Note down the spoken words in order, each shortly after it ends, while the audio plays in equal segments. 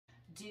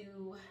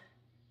do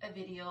a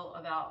video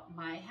about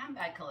my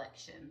handbag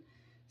collection.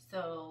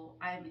 So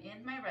I'm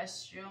in my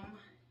restroom,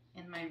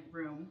 in my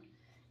room,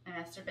 my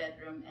master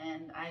bedroom,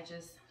 and I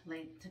just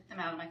took them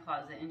out of my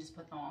closet and just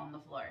put them all on the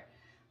floor.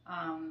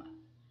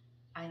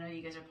 I know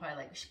you guys are probably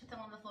like, we should put them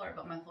on the floor,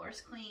 but my floor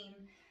is clean.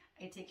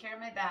 I take care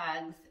of my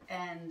bags,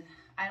 and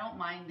I don't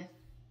mind if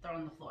they're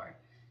on the floor.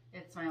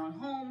 It's my own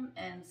home,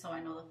 and so I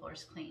know the floor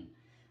is clean.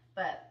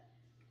 But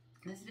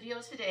this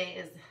video today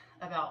is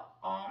about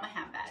all my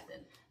handbags.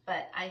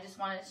 But I just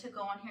wanted to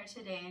go on here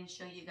today and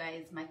show you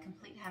guys my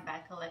complete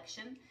handbag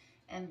collection.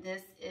 And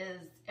this is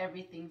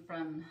everything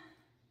from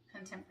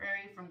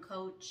contemporary, from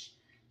Coach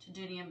to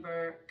Dooney &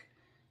 Bourke.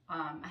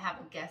 I have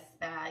a Guess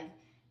bag,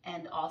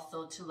 and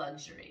also to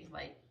luxury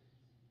like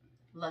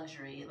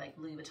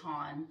Louis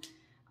Vuitton.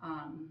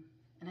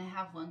 And I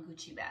have one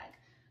Gucci bag.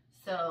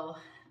 So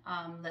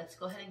let's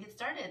go ahead and get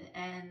started.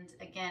 And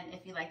again,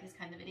 if you like these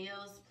kind of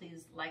videos,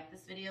 please like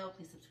this video,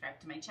 please subscribe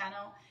to my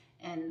channel,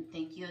 and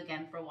thank you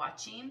again for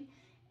watching.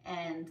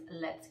 And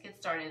let's get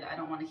started. I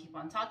don't want to keep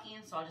on talking,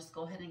 so I'll just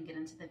go ahead and get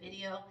into the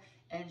video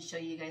and show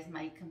you guys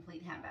my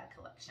complete handbag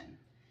collection.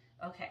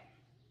 Okay,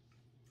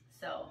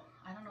 so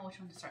I don't know which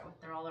one to start with.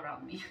 They're all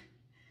around me.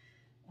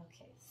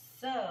 Okay,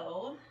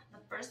 so the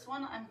first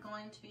one I'm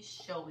going to be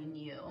showing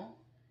you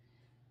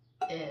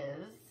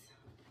is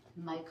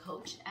my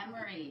Coach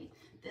Emery.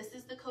 This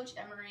is the Coach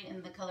Emery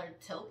in the color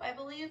taupe, I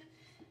believe.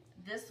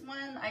 This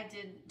one, I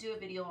did do a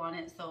video on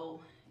it,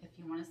 so if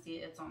you want to see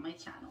it, it's on my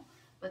channel.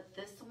 But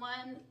this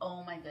one,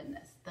 oh my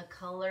goodness, the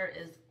color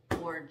is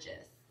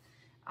gorgeous.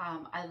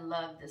 I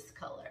love this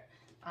color.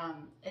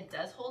 It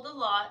does hold a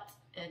lot,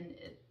 and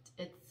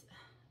it's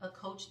a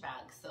Coach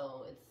bag,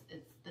 so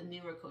it's the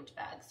newer Coach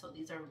bag. So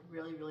these are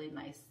really, really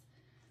nice,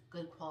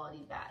 good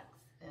quality bags.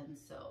 And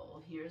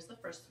so here's the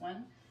first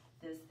one.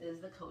 This is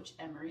the Coach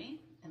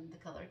Emery in the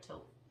color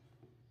taupe.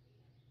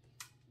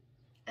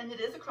 And it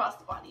is a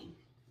crossbody.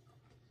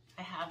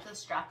 I have the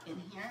strap in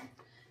here,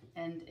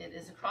 and it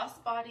is a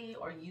crossbody,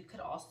 or you could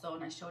also,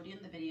 and I showed you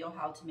in the video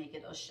how to make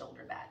it a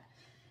shoulder bag.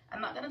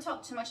 I'm not going to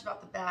talk too much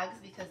about the bags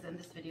because then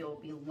this video will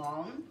be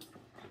long.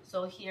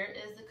 So here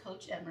is the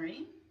Coach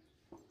Emery.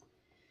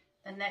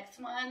 The next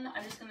one,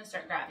 I'm just going to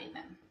start grabbing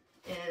them,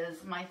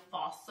 is my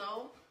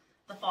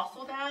the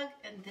Fossil bag,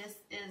 and this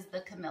is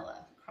the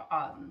Camilla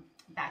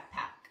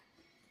backpack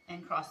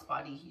and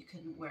crossbody. You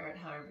can wear it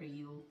however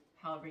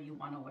you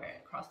want to wear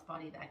it.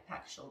 Crossbody,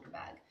 backpack, shoulder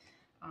bag,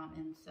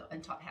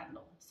 and top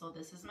handle. So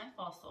this is my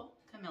Fossil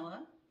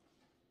Camilla.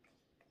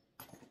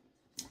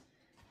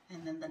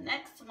 And then the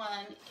next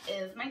one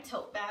is my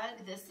tote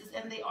bag. These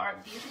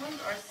ones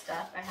are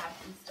stuffed. I have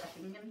some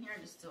stuffing in here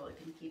just so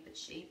I can keep it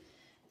shaped.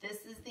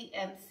 This is the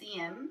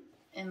MCM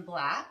in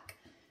black.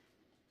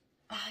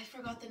 I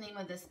forgot the name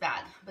of this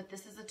bag, but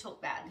this is a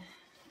tote bag.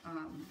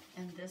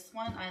 And this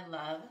one I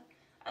love.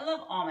 I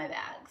love all my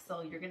bags,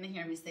 so you're gonna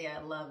hear me say I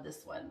love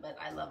this one, but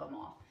I love them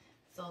all.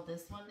 So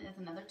this one is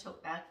another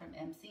tote bag from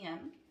MCM.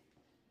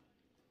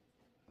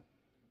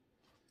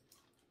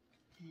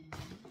 And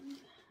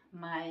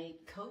my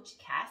Coach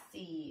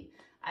Cassie.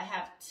 I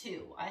have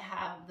two. I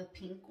have the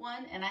pink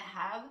one, and I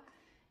have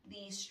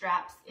the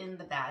straps in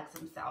the bags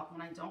themselves.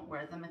 When I don't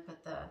wear them, I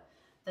put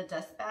the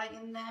dust bag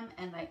in them,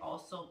 and I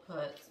also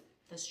put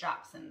the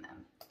straps in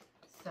them.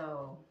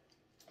 So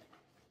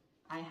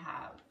I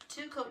have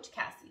two Coach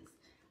Cassies.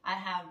 I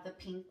have the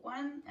pink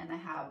one, and I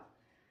have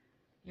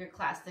your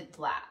classic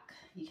black.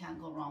 You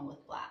can't go wrong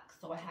with black.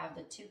 So I have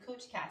the two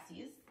Coach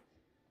Cassies,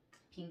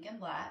 pink and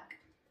black.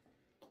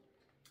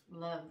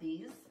 Love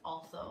these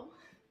also.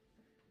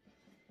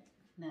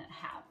 And then I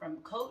have from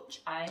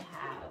Coach, I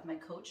have my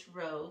Coach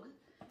Rogue.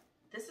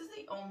 This is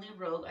the only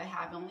Rogue I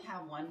have. I only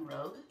have one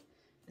Rogue.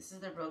 This is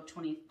the Rogue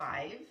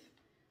 25.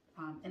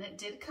 And it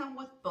did come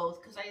with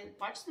both, because I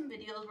watched some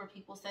videos where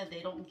people said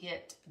they don't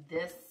get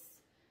this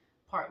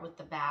part with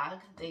the bag.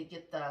 They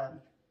get the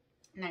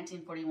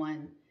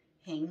 1941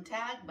 hang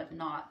tag, but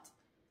not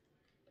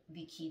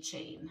the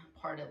keychain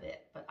part of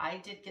it. But I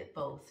did get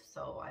both,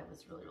 so I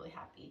was really, really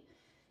happy.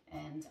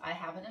 And I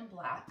have it in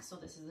black, so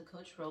this is the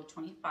Coach Rogue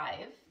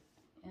 25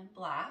 in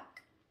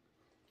black.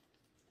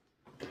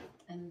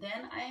 And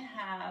then I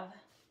have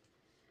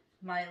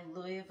my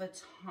Louis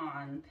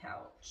Vuitton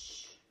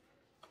pouch,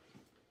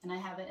 and I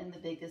have it in the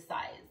biggest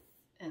size.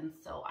 And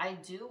so I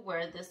do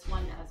wear this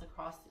one as a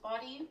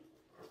crossbody.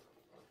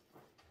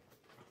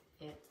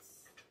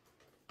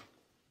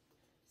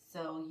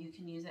 So you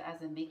can use it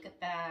as a makeup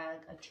bag,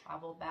 a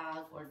travel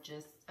bag, or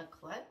just a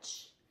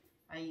clutch.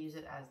 I use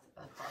it as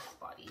a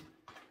crossbody.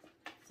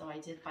 So I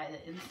did buy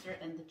the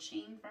insert and the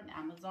chain from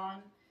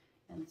Amazon.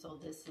 And so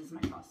this is my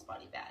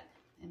crossbody bag.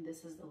 And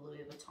this is the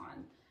Louis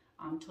Vuitton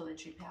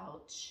toiletry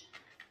pouch.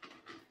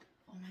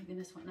 Oh my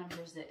goodness, what number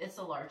is it? It's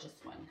the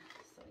largest one,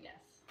 so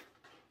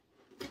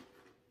yes.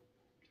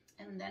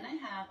 And then I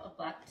have a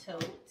black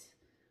tote,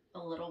 the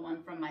little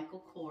one from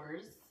Michael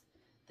Kors.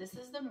 This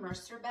is the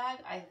Mercer bag,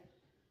 I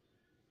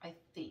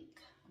think.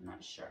 I'm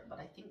not sure, but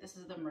I think this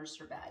is the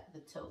Mercer bag, the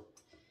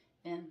tote,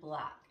 in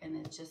black. And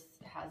it just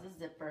has a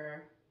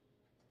zipper.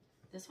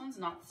 This one's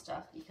not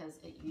stuffed because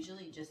it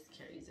usually just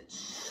carries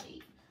its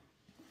shape.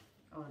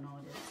 Oh no,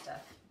 it is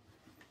stuffed.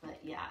 But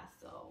yeah,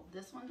 so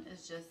this one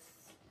is just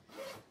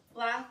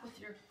black with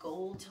your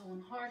gold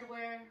tone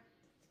hardware.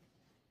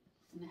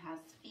 And it has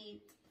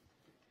feet.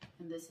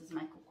 And this is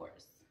Michael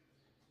Kors.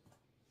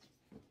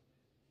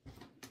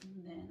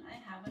 And then I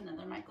have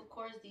another Michael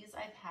Kors. These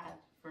I've had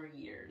for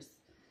years.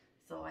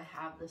 So I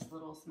have this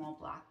little small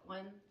black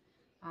one.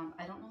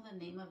 I don't know the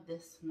name of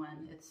this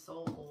one. It's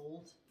so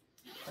old,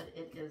 but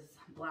it is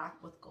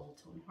black with gold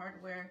tone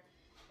hardware.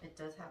 It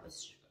does have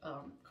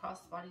a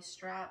crossbody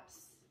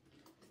straps,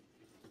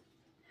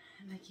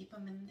 and I keep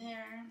them in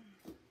there.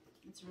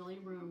 It's really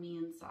roomy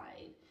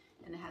inside,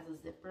 and it has a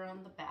zipper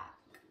on the back.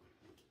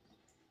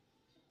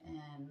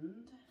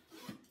 And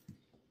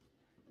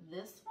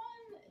this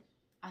one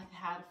I've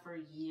had for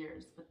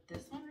years, but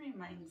this one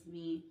reminds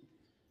me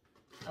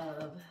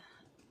of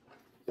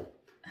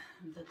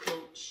the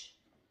Coach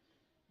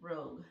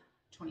Rogue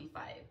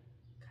 25,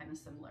 kind of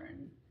similar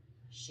in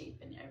shape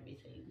and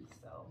everything.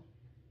 So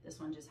this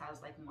one just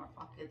has like more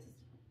pockets.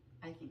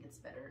 I think it's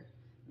better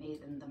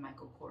made than the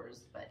Michael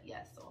Kors, but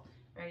yes, so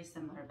very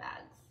similar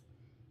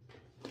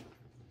bags.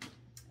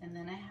 And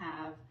then I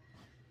have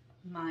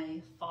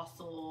my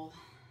Fossil,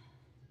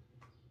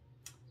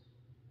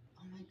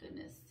 oh my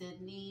goodness,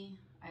 Sydney.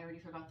 I already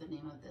forgot the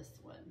name of this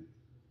one.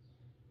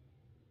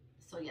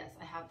 So yes,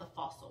 I have the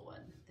Fossil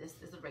one.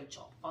 This is a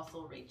Rachel,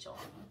 Fossil Rachel.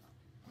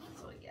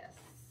 So yes,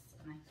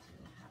 and I do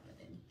have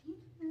it in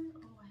here. Oh,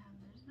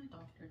 there's my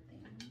doctor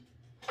thing.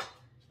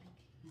 Okay.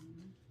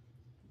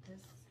 This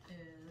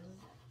is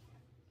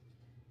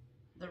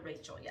the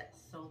Rachel,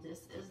 yes. So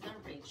this is the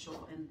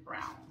Rachel in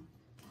brown,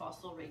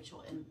 Fossil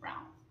Rachel in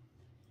brown.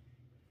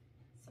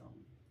 So,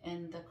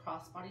 and the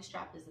crossbody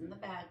strap is in the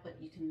bag, but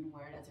you can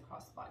wear it as a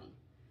crossbody.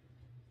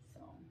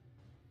 So,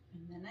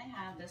 and then I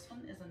have, this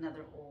one is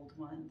another old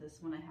one.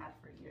 This one I had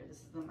for a year. This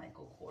is the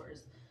Michael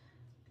Kors,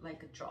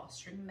 like a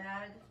drawstring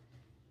bag.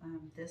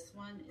 This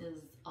one is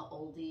a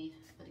oldie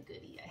but a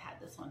goodie. I had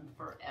this one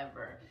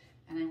forever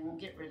and I won't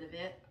get rid of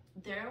it.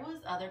 There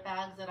was other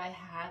bags that I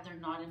had. They're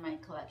not in my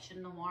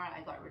collection no more.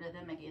 I got rid of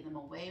them. I gave them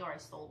away or I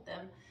sold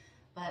them.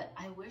 But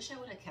I wish I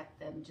would have kept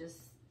them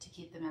just to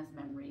keep them as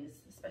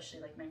memories,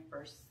 especially like my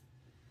first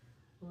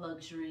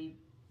luxury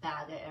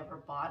bag I ever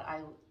bought,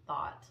 I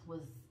thought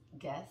was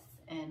Guess.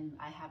 And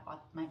I had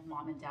bought, my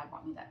mom and dad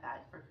bought me that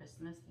bag for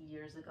Christmas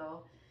years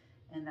ago.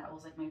 And that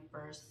was like my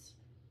first,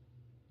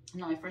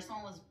 no, my first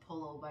one was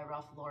Polo by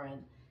Ralph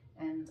Lauren.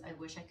 And I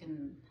wish I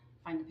can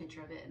find a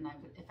picture of it. And I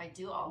would, if I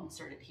do, I'll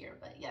insert it here.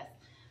 But yes,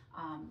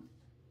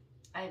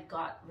 I've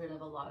got rid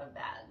of a lot of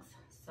bags.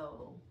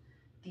 So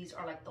these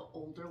are like the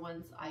older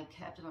ones I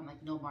kept. And I'm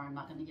like, no more, I'm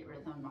not gonna get rid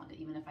of them. I'm not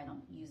gonna, even if I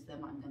don't use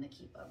them, I'm gonna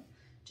keep them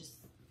just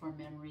for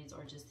memories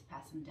or just to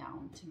pass them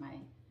down to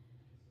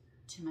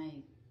my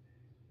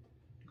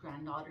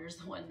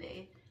granddaughters one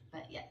day.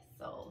 But yes,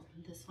 so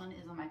this one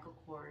is a Michael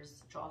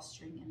Kors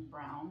drawstring in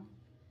brown.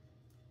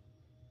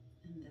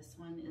 And this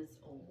one is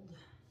old.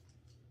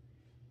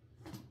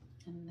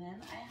 And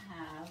then I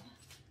have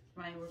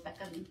my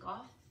Rebecca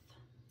Minkoff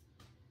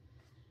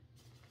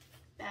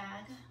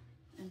bag.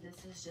 And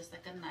this is just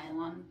like a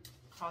nylon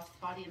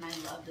crossbody. And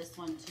I love this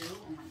one too.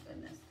 Oh my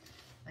goodness.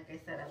 Like I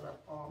said, I love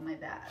all my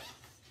bags.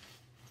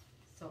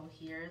 So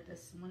here,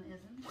 this one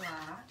is in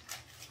black.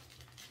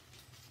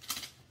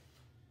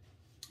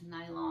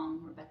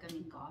 Nylon Rebecca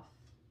Minkoff.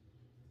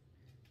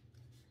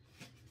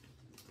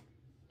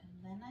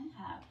 And then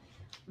I have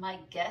my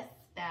Guess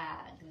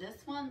bag.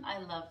 This one I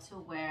love to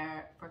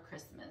wear for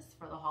Christmas,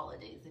 for the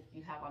holidays. If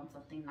you have on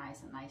something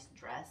nice, a nice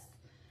dress,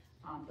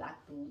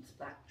 black boots,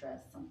 black dress,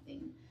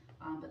 something.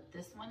 But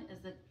this one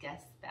is a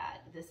Guess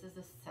bag. This is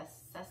a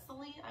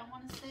Cecily, I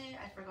want to say.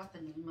 I forgot the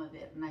name of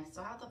it. And I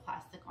still have the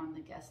plastic on the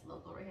Guess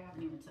logo right here. I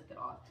haven't even took it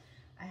off.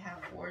 I have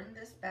worn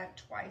this bag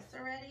twice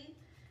already.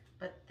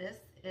 But this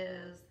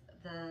is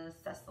the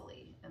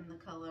Cecily in the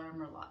color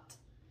Merlot.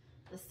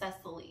 The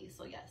Cecily,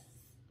 so yes,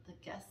 the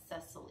Guess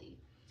Cecily.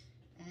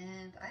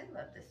 And I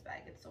love this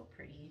bag, it's so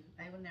pretty.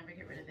 I would never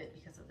get rid of it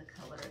because of the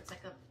color. It's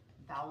like a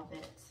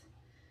velvet,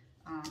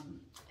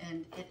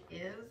 and it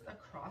is a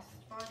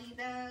crossbody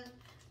bag,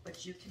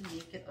 but you can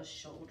make it a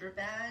shoulder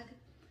bag.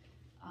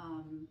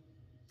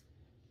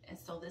 And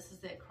so this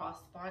is it,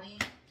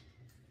 crossbody,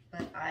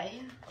 but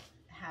I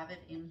have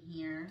it in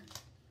here.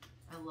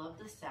 I love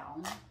the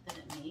sound that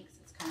it makes.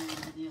 It's kind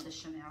of near the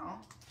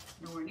Chanel,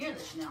 nowhere near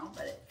the Chanel,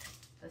 but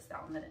the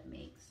sound that it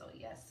makes. So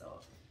yes,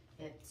 so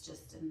it's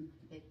just in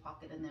a big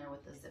pocket in there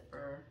with a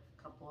zipper,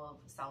 a couple of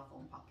cell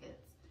phone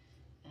pockets,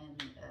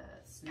 and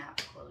a snap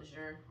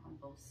closure on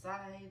both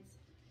sides.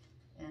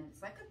 And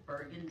it's like a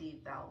burgundy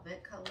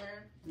velvet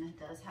color, and it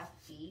does have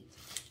feet,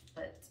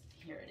 but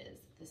here it is.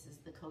 This is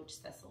the Coach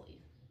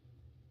Cecily.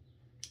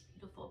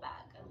 Beautiful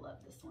bag. I love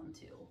this one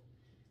too.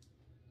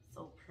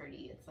 So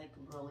pretty. It's like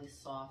really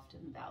soft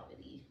and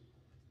velvety.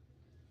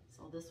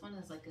 So this one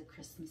is like a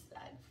Christmas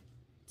bag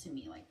to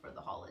me, like for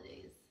the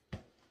holidays.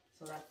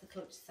 So that's the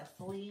Coach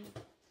Cecily.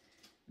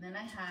 And then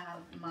I have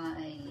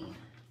my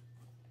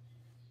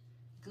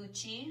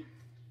Gucci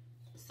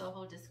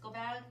Soho disco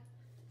bag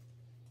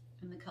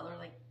in the color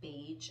like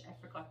beige. I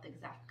forgot the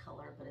exact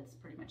color, but it's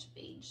pretty much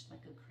beige,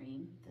 like a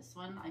cream. This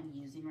one I'm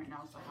using right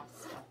now, so I have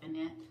stuff in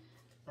it.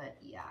 But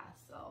yeah,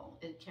 so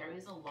it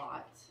carries a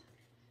lot.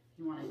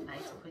 You want a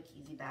nice, quick,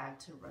 easy bag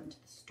to run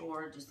to the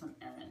store, do some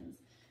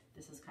errands.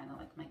 This is kind of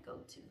like my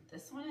go-to.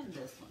 This one and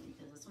this one,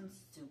 because this one's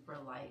super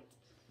light.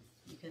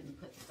 You can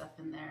put stuff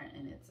in there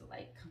and it's a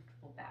light,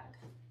 comfortable bag.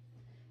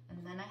 And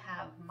then I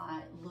have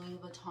my Louis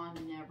Vuitton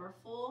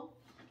Neverfull.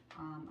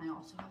 I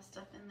also have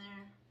stuff in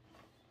there,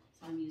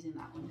 so I'm using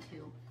that one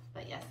too.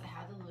 But yes, I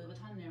have the Louis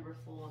Vuitton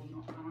Neverfull.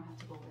 I don't have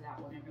to go over that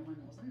one. Everyone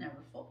knows a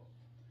Neverfull.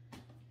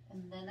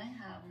 And then I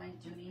have my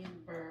Dooney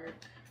 & Bourke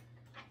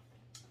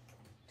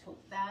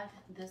tote bag.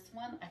 This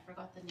one, I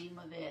forgot the name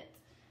of it,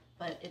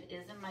 but it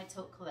is in my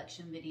tote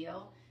collection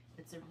video.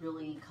 It's a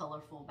really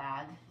colorful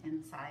bag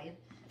inside.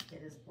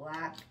 It is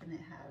black and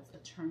it has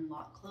a turn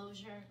lock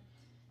closure.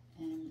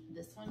 And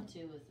this one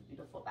too is a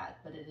beautiful bag,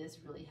 but it is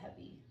really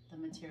heavy. The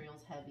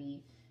material's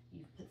heavy.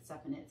 You put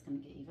stuff in it, it's gonna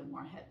get even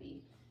more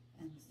heavy.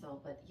 And so,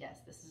 but yes,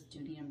 this is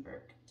Dooney &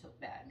 Bourke tote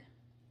bag.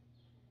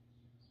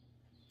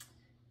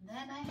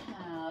 Then I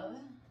have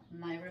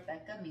my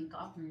Rebecca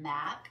Minkoff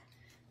MAC.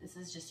 This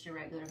is just your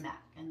regular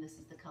MAC, and this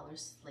is the color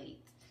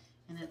Slate.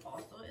 And it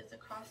also is a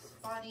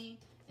crossbody,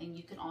 and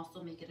you can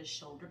also make it a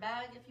shoulder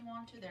bag if you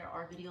want to. There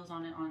are videos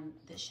on it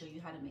that show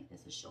you how to make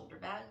this a shoulder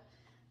bag,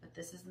 but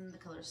this is in the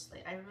color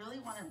Slate. I really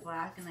wanted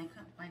black, and I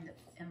couldn't find it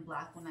in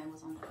black when I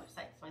was on the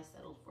website, so I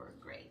settled for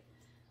a gray,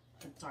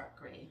 a dark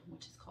gray,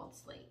 which is called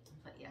Slate.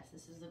 But yes,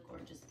 this is a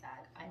gorgeous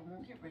bag. I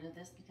won't get rid of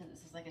this because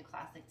this is like a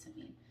classic to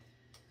me.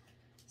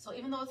 So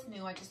even though it's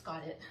new, I just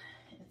got it.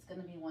 It's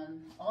gonna be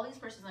one, all these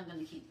purses I'm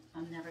gonna keep.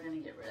 I'm never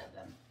gonna get rid of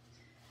them.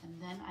 And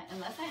then,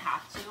 unless I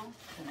have to,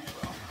 then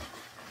I will.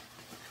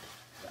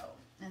 So,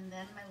 and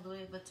then my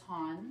Louis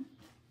Vuitton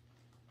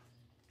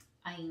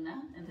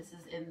Aina, and this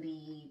is in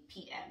the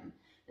PM.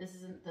 This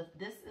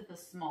is the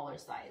smaller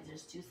size.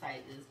 There's two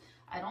sizes.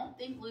 I don't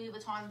think Louis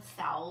Vuitton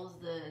sells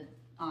the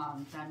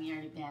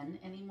Damier Ben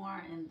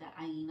anymore in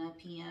the Aina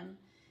PM.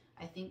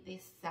 I think they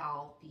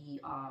sell the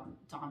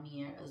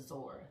Damier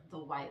Azur, the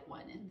white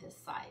one in this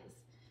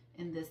size,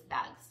 in this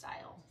bag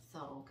style.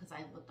 So, because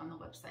I looked on the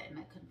website and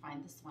I couldn't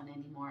find this one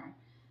anymore.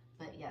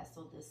 But yeah,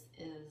 so this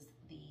is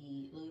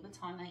the Louis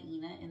Vuitton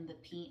Aina in the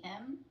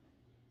PM,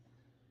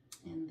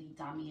 in the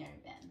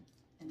Damier Ben.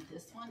 And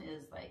this one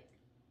is like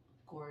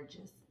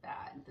gorgeous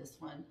bag. This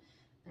one,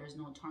 there's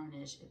no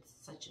tarnish. It's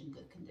such in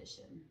good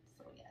condition.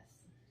 So yes.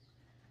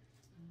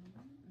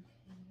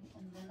 Okay,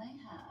 and then I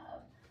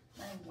have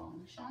my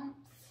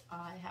Longchamps.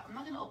 I'm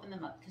not gonna open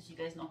them up because you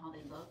guys know how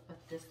they look,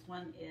 but this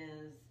one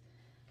is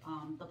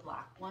the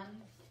black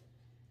one,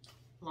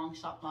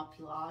 Longchamp La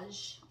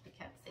Plage. I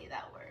can't say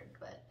that word,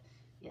 but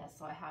yeah,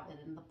 so I have it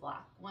in the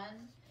black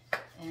one,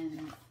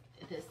 and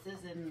this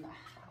is in,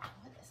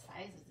 what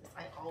size is this?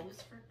 I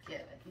always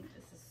forget. I think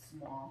this is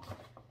small,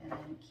 and I'm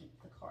gonna keep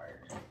the card.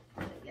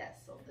 But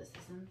yes, so this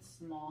is in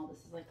small.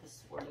 This is like the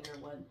sportier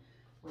one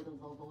where the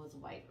logo is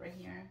white right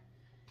here.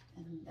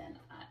 And then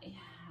I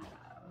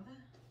have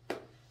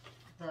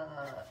the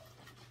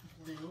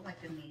blue, like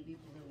a navy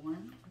blue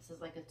one. This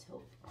is like a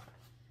tote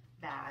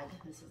bag.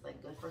 This is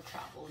like good for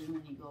traveling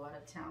when you go out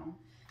of town.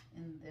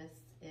 And this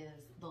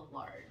is the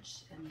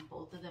large, and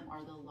both of them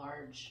are the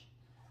large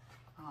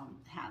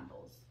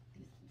handles.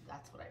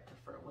 That's what I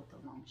prefer with the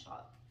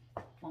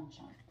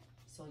Longchamp.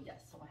 So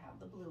yes, so I have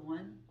the blue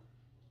one.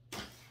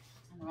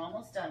 And we're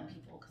almost done,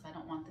 people, because I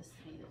don't want this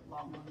to be a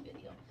long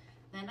video.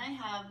 Then I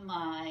have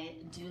my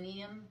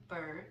Dooney &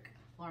 Bourke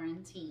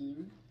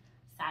Florentine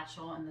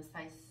satchel in the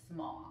size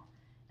small.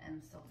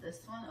 And so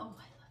this one, oh,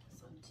 I love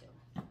this one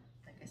too.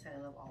 Like I said,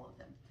 I love all of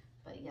them.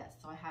 But yes,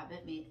 so I have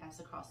it made as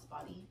a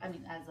crossbody,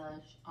 as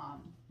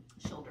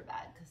a shoulder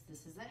bag, because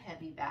this is a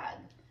heavy bag.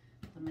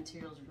 The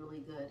material is really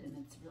good and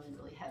it's really,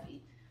 really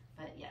heavy.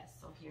 But yes,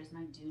 so here's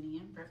my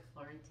Dooney & Bourke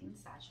Florentine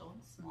satchel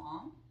in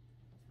small.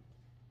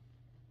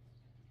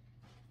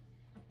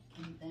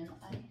 And then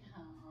I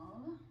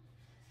have,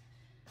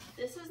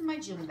 this is my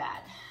gym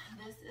bag.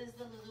 This is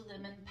the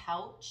Lululemon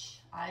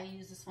pouch. I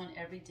use this one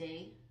every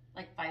day,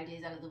 like 5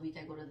 days out of the week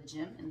I go to the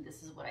gym, and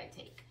this is what I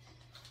take.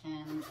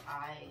 And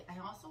I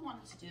also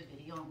wanted to do a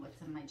video on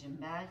what's in my gym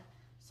bag,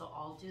 so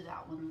I'll do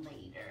that one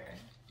later.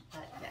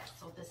 But yeah,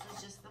 so this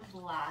is just the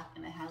black,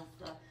 and it has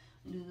the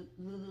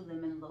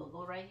Lululemon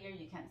logo right here.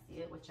 You can't see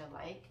it, which I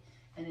like.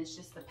 And it's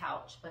just the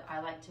pouch, but I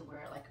like to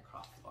wear it like a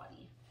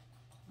crossbody,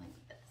 like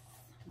this,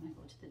 when I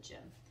go to the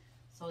gym.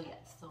 So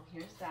yes, so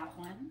here's that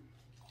one.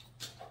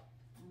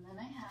 And then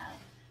I have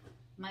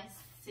my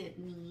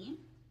Sydney.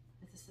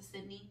 Is this a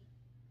Sydney?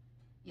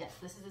 Yes,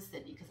 this is a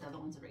Sydney because the other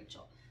one's a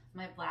Rachel.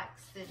 My black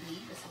Sydney.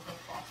 This is a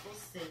Fossil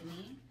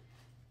Sydney.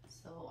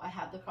 So I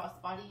have the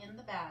crossbody in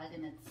the bag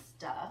and it's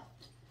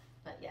stuffed.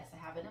 But yes,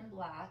 I have it in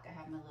black. I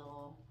have my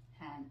little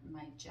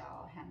my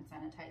gel hand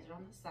sanitizer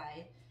on the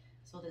side.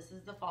 So this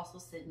is the Fossil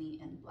Sydney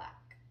in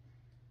black.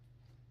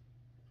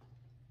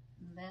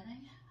 And then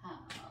I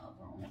have,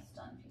 we're almost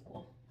done,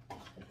 people.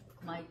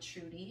 my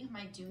Trudy,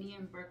 my Dooney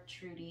and Burke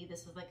Trudy.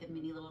 This is like a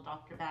mini little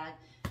doctor bag.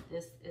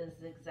 This is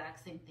the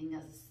exact same thing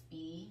as a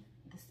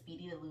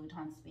Speedy, the Louis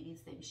Vuitton Speedy,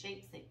 same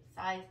shape, same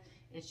size.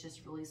 It's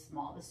just really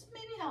small. This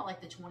maybe how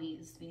like the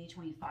Speedy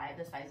 25,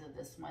 the size of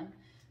this one.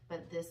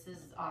 But this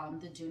is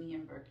the Dooney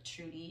and Burke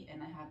Trudy,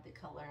 and I have the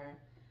color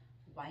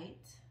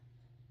white.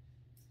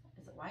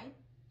 Is it white?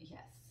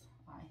 Yes,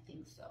 I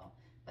think so.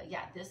 But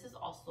yeah, this is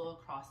also a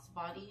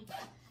crossbody.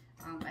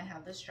 I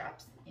have the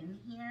straps in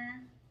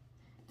here.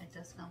 It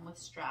does come with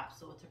straps,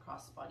 so it's a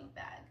crossbody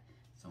bag.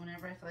 So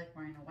whenever I feel like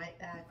wearing a white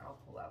bag, I'll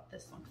pull out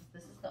this one because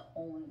this is the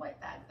only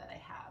white bag that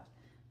I have.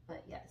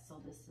 But yeah, so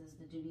this is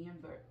the Dooney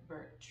and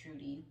Burke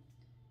Trudy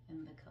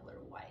in the color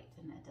white,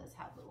 and it does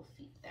have little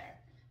feet there.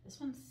 This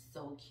one's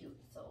so cute.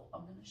 So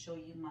I'm gonna show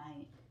you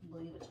my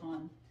Louis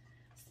Vuitton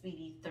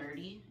Speedy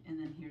 30, and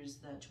then here's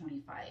the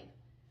 25,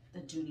 the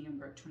Dooney and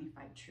Burke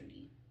 25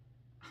 Trudy.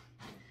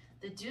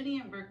 The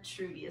Dooney and Burke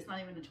Trudy, it's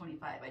not even a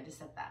 25, I just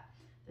said that.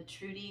 The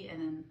Trudy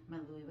and then my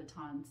Louis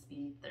Vuitton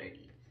Speedy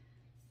 30.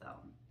 So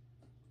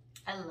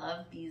I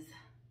love these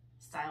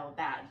style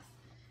bags,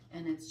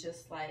 and it's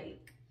just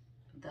like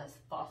the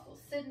Fossil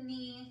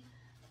Sydney,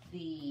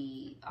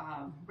 the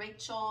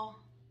Rachel.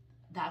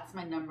 That's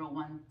my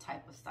 #1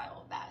 type of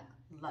style bag.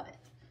 Love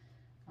it.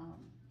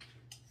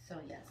 So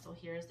yeah, so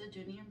here's the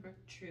Dooney and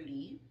Burke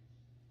Trudy.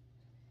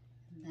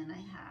 And then I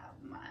have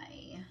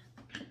my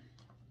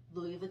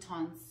Louis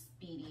Vuitton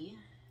Speedy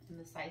in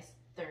the size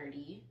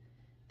 30.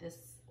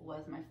 This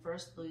was my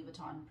first Louis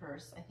Vuitton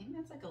purse. I think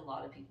that's like a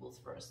lot of people's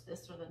first.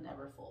 This or the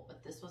Neverfull,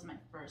 but this was my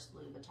first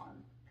Louis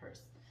Vuitton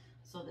purse.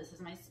 So this is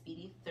my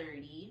Speedy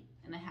 30,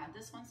 and I had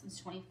this one since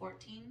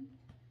 2014,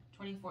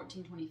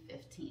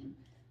 2015.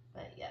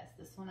 But yes,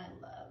 this one I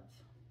love.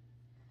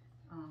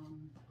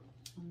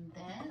 And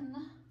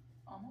then,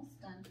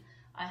 almost done,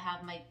 I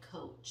have my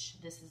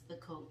Coach. This is the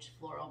Coach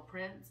floral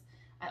prints.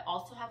 I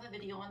also have a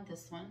video on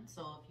this one,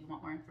 so if you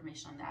want more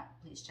information on that,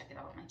 please check it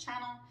out on my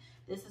channel.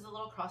 This is a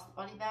little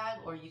crossbody bag,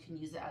 or you can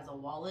use it as a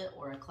wallet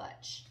or a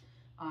clutch.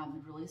 A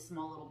really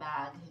small little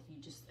bag.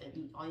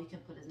 All you can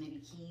put is maybe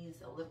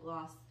keys, a lip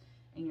gloss,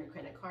 and your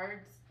credit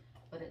cards.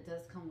 But it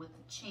does come with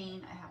the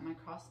chain. I have my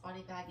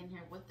crossbody bag in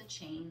here with the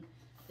chain.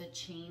 The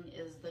chain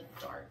is the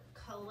dark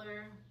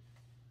color.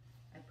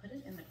 I put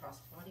it in the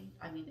crossbody,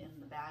 in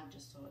the bag,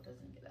 just so it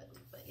doesn't get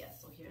ugly. But yeah,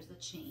 so here's the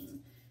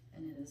chain,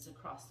 and it is a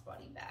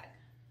crossbody bag.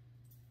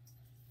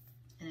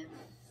 And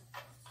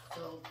it's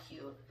so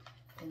cute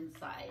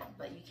inside,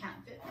 but you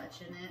can't fit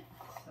much in it.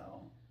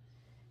 So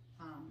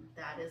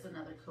that is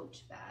another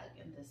Coach bag,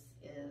 and this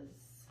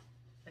is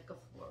like a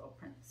floral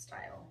print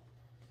style.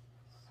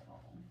 So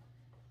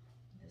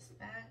this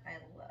bag I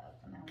love,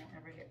 and I won't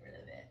ever get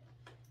rid of it.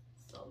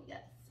 So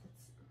yes,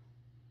 it's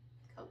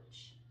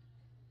Coach.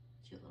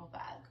 Cute little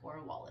bag, or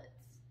a wallet,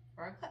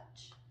 or a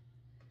clutch.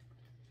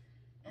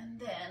 And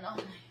then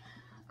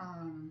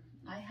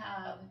I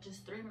have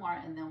just 3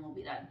 more, and then we'll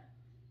be done.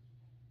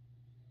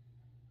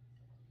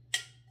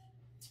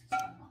 So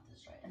I want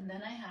this right. And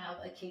then I have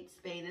a Kate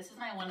Spade. This is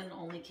my one and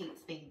only Kate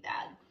Spade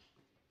bag.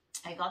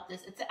 I got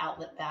this, it's an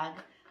outlet bag.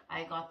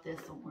 I got this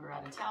when we were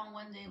out of town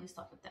one day. We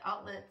stopped at the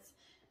outlets,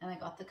 and I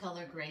got the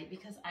color gray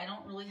because I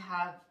don't really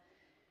have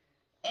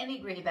any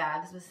gray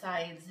bags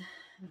besides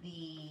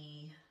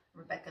the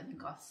Rebecca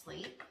Minkoff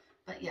Slate.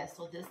 But yeah,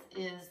 so this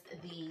is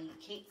the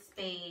Kate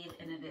Spade,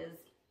 and it is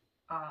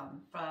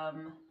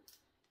from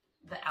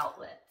the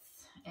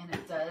outlets, and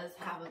it does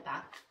have a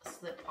back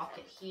slip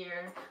pocket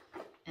here,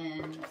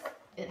 and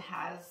it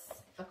has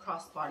a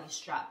crossbody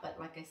strap, but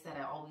like I said,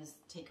 I always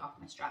take off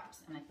my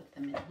straps and I put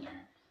them in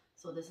here.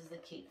 So this is the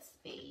Kate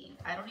Spade.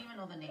 I don't even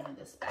know the name of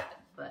this bag,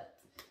 but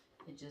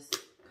it just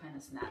kind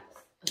of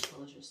snaps, the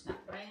closure snap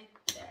right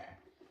there.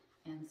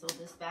 And so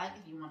this bag,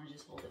 if you want to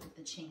just hold it with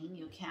the chain,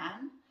 you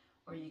can,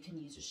 or you can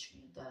use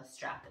the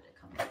strap that it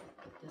comes with.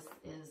 But this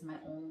is my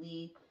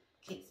only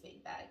Kate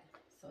Spade bag,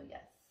 so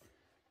yes.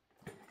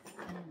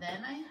 And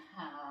then I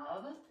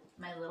have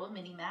my little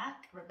mini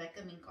Mac,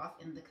 Rebecca Minkoff,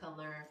 in the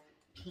color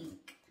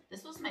pink.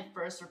 This was my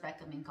first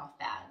Rebecca Minkoff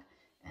bag,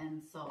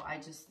 and so I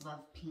just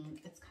love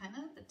pink. It's kind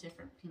of a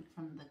different pink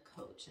from the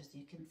Coach. As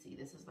you can see,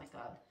 this is like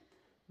a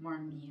more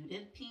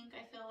muted pink,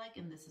 I feel like,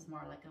 and this is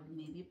more like a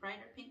maybe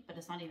brighter pink, but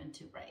it's not even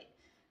too bright.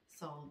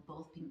 So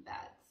both pink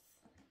bags.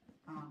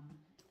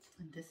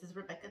 And this is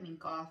Rebecca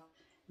Minkoff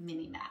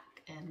Mini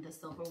Mac, and the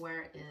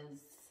silverware is,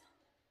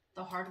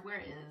 the hardware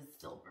is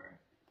silver.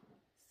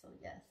 So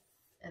yes,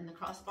 and the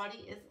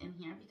crossbody is in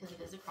here because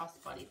it is a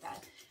crossbody bag.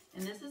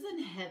 And this is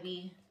a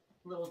heavy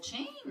little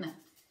chain,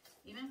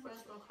 even for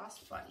this little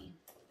crossbody.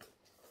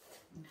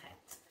 Okay,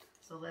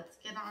 so let's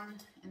get on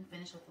and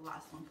finish with the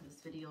last one because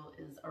this video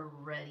is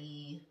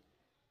already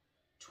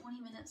 20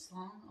 minutes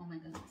long. Oh my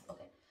goodness.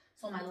 Okay,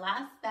 so my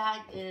last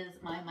bag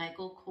is my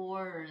Michael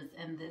Kors,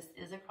 and this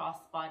is a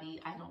crossbody.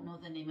 I don't know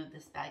the name of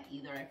this bag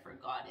either. I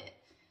forgot it.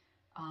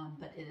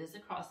 But it is a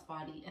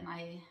crossbody, and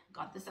I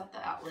got this at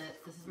the outlets.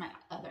 This is my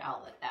other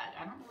outlet bag.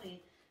 I don't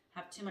really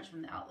have too much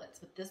from the outlets,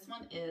 but this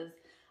one is,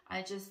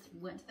 I just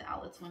went to the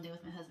outlets one day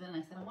with my husband,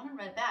 and I said, I want a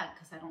red bag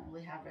because I don't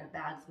really have red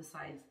bags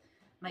besides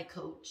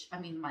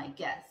my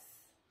guests.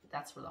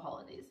 That's for the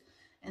holidays.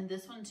 And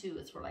this one too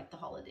is for like the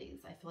holidays.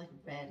 I feel like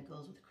red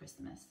goes with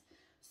Christmas.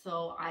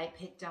 So I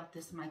picked out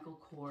this Michael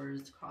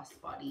Kors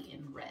crossbody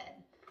in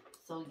red.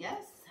 So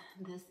yes,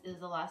 this is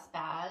the last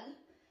bag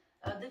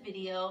of the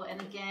video.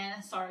 And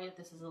again, sorry if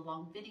this is a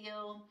long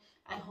video.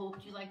 I hope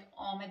you liked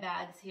all my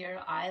bags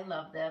here. I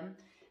love them.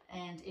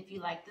 And if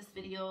you like this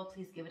video,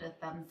 please give it a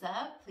thumbs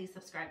up. Please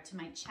subscribe to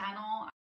my channel.